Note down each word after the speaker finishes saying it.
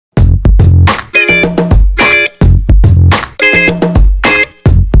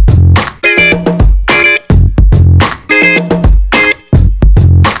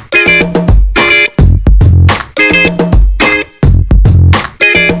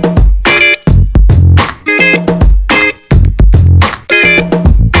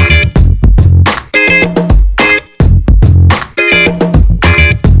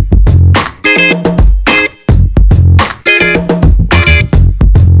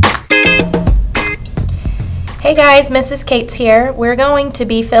Hey guys, Mrs. Cates here. We're going to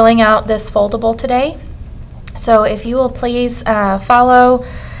be filling out this foldable today. So if you will please follow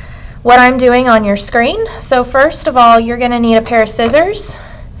what I'm doing on your screen. So first of all, you're going to need a pair of scissors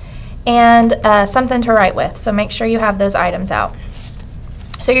and something to write with. So make sure you have those items out.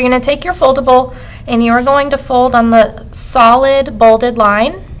 So you're going to take your foldable and you are going to fold on the solid bolded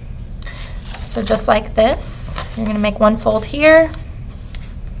line. So just like this. You're going to make one fold here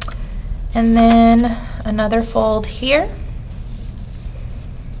and then another fold here.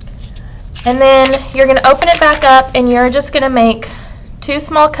 And then you're going to open it back up and you're just going to make two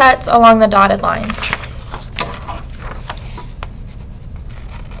small cuts along the dotted lines.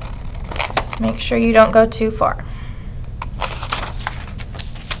 Make sure you don't go too far.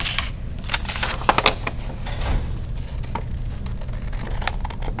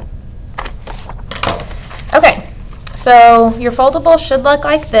 Okay. So your foldable should look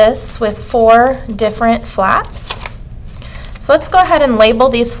like this with 4 different flaps. So let's go ahead and label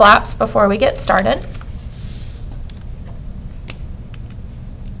these flaps before we get started.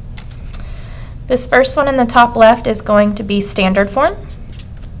 This first one in the top left is going to be standard form.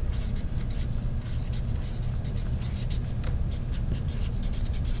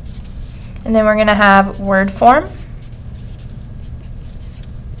 And then we're going to have word form.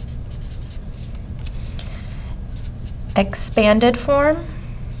 Expanded form,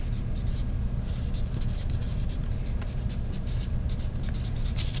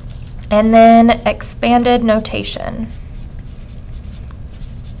 and then expanded notation.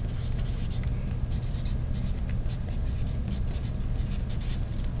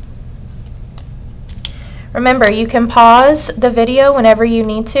 Remember, you can pause the video whenever you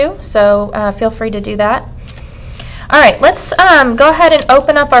need to, so feel free to do that. All right, let's go ahead and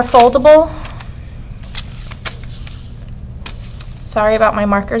open up our foldable. Sorry about my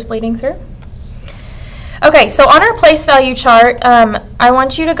markers bleeding through. Okay, so on our place value chart, I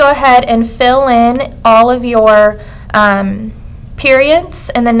want you to go ahead and fill in all of your periods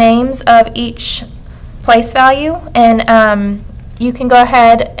and the names of each place value. And you can go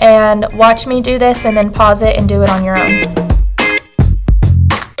ahead and watch me do this and then pause it and do it on your own.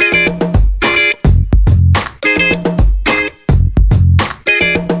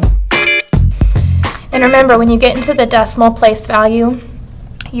 And remember, when you get into the decimal place value,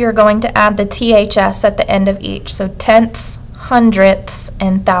 you're going to add the THS at the end of each. So tenths, hundredths,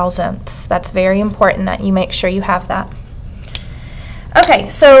 and thousandths. That's very important that you make sure you have that. Okay,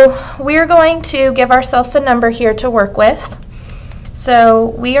 so we're going to give ourselves a number here to work with. So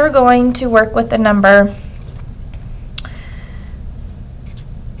we are going to work with the number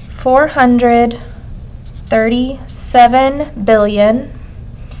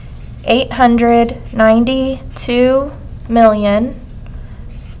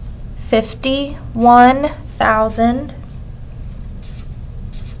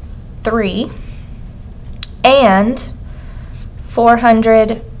and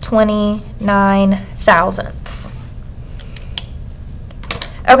 429 thousandths.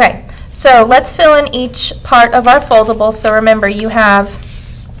 Okay, so let's fill in each part of our foldable. So remember, you have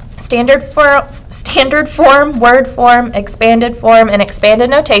standard form, word form, expanded form, and expanded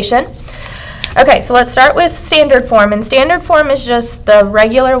notation. Okay, so let's start with standard form. And standard form is just the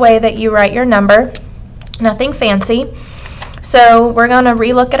regular way that you write your number, nothing fancy. So we're going to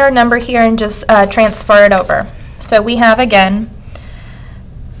relook at our number here and just transfer it over. So we have, again,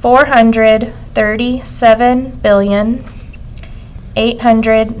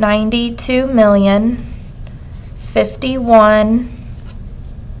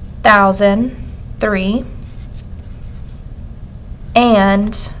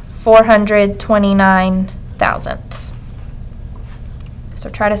 and 429 thousandths. So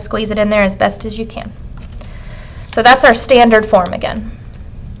try to squeeze it in there as best as you can. So that's our standard form again.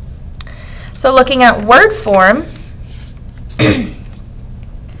 So looking at word form,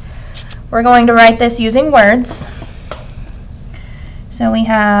 we're going to write this using words. So we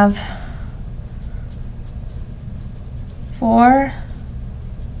have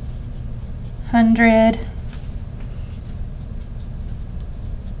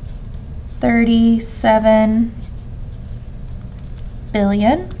 437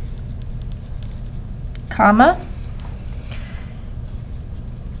 billion, comma,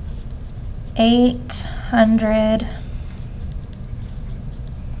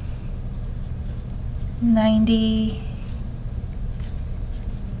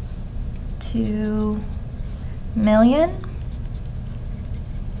 million,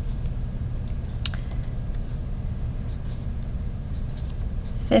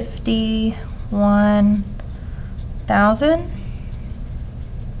 51,000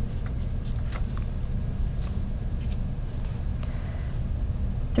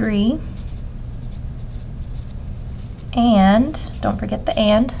 3, and, don't forget the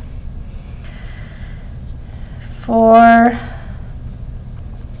and,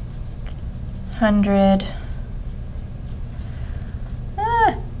 400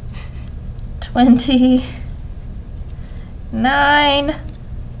 29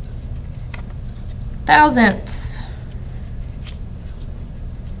 thousandths.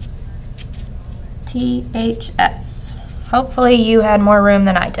 THS. Hopefully you had more room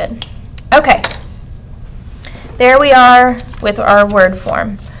than I did. Okay, there we are with our word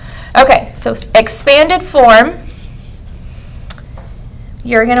form. Okay, so expanded form.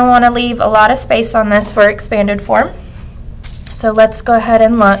 You're going to want to leave a lot of space on this for expanded form. So let's go ahead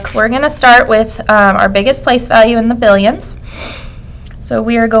and look. We're going to start with our biggest place value in the billions. So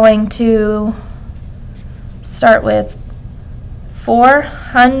we are going to start with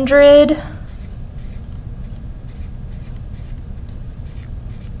 400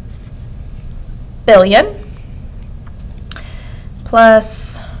 billion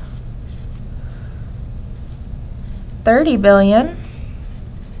plus 30 billion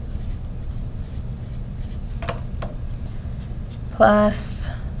plus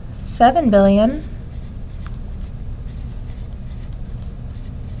 7 billion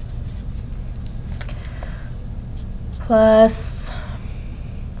plus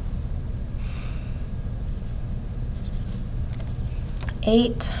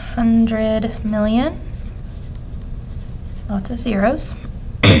 800 million, lots of zeros,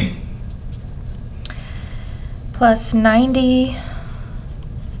 plus 90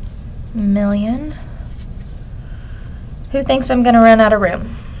 million. Who thinks I'm going to run out of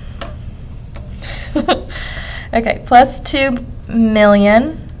room? Okay, plus 2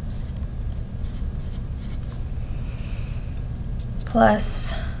 million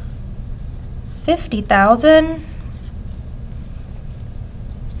plus 50,000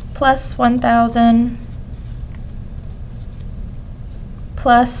 plus 1,000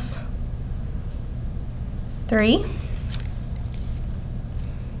 plus 3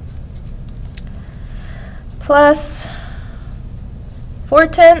 plus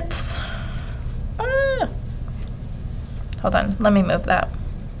 4/10. Hold on, let me move that.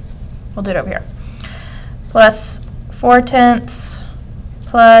 We'll do it over here. Plus 4/10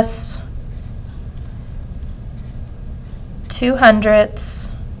 plus 2/100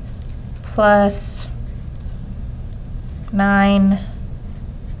 plus 9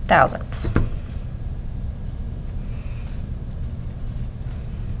 thousandths.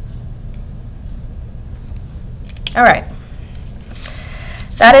 All right.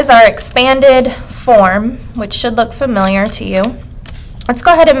 That is our expanded form, which should look familiar to you. Let's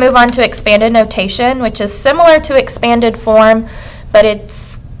go ahead and move on to expanded notation, which is similar to expanded form, but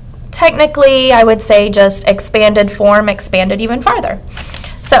it's technically, I would say, just expanded form, expanded even farther.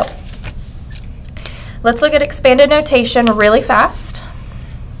 So let's look at expanded notation really fast.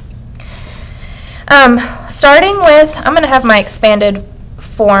 Starting with, I'm going to have my expanded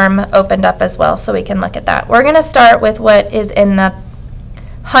form opened up as well so we can look at that. We're going to start with what is in the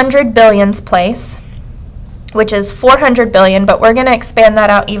 100 billions place, which is 400 billion, but we're going to expand that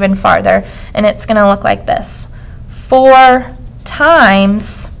out even farther, and it's going to look like this. 4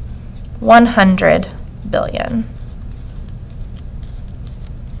 times 100 billion.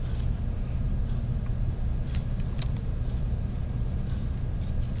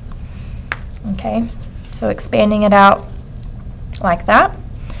 Okay, so expanding it out like that.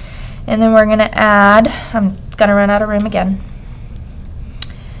 And then we're going to add, I'm going to run out of room again,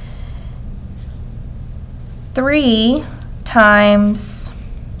 3 times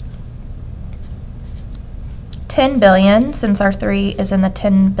 10 billion, since our 3 is in the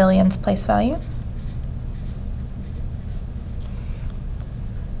 10 billions place value.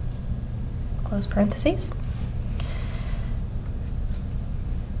 Close parentheses.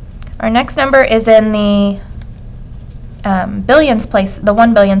 Our next number is in the billions place, the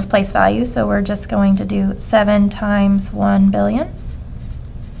 1 billions place value, so we're just going to do 7 times 1 billion.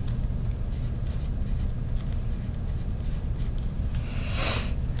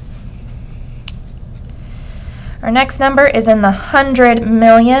 Our next number is in the 100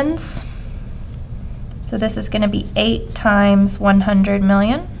 millions, so this is going to be 8 times 100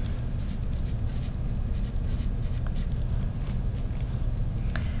 million.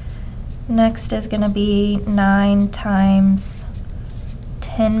 Next is going to be 9 times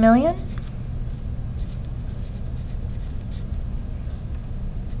 10 million.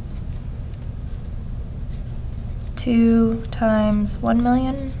 Two times 1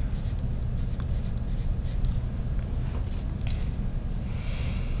 million.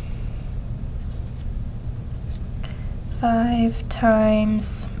 5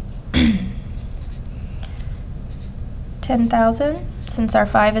 times 10,000, since our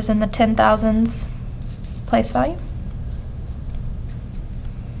 5 is in the 10,000s place value.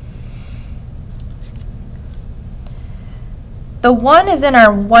 The 1 is in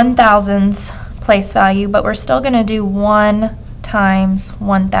our 1,000s place value, but we're still going to do 1 times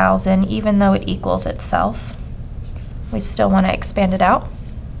 1,000, even though it equals itself. We still want to expand it out.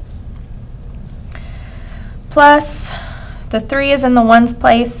 Plus, the 3 is in the 1's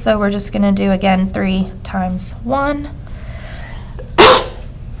place, so we're just going to do, again, 3 times 1.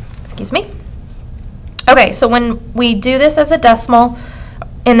 Excuse me. Okay, so when we do this as a decimal,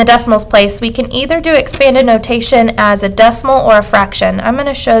 in the decimals place, we can either do expanded notation as a decimal or a fraction. I'm going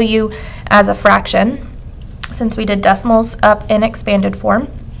to show you as a fraction, since we did decimals up in expanded form.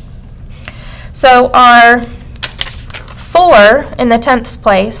 So our 4 in the 10ths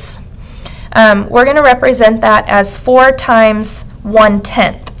place, we're going to represent that as 4 times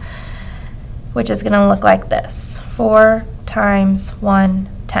 1/10, which is going to look like this. 4 times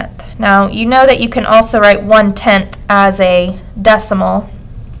 1/10. Now, you know that you can also write 1/10 as a decimal,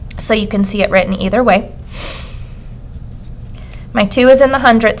 so you can see it written either way. My 2 is in the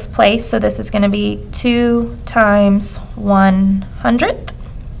hundredths place, so this is going to be 2 times 1/100th.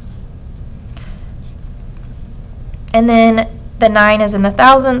 And then the 9 is in the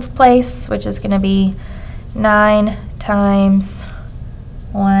thousandths place, which is going to be 9 times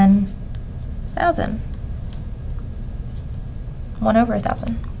 1,000. 1 over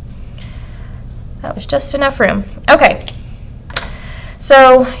 1,000. That was just enough room. Okay,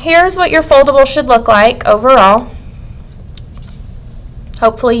 so here's what your foldable should look like overall.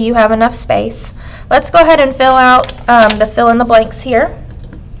 Hopefully you have enough space. Let's go ahead and fill out the fill in the blanks here.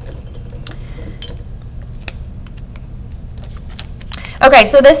 Okay,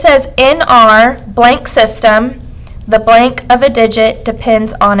 so this says in our blank system, the blank of a digit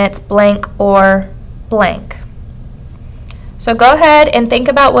depends on its blank or blank. So go ahead and think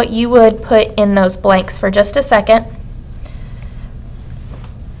about what you would put in those blanks for just a second.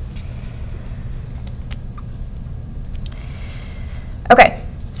 Okay,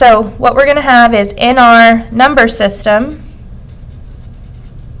 so what we're going to have is in our number system,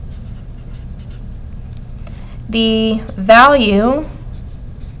 the value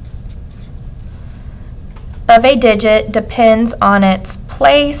of a digit depends on its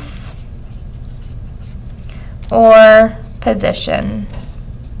place or position,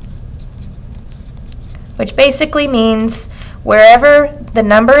 which basically means wherever the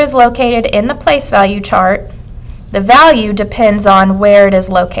number is located in the place value chart, the value depends on where it is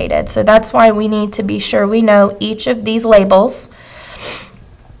located. So that's why we need to be sure we know each of these labels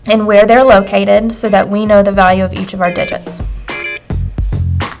and where they're located so that we know the value of each of our digits.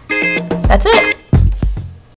 That's it.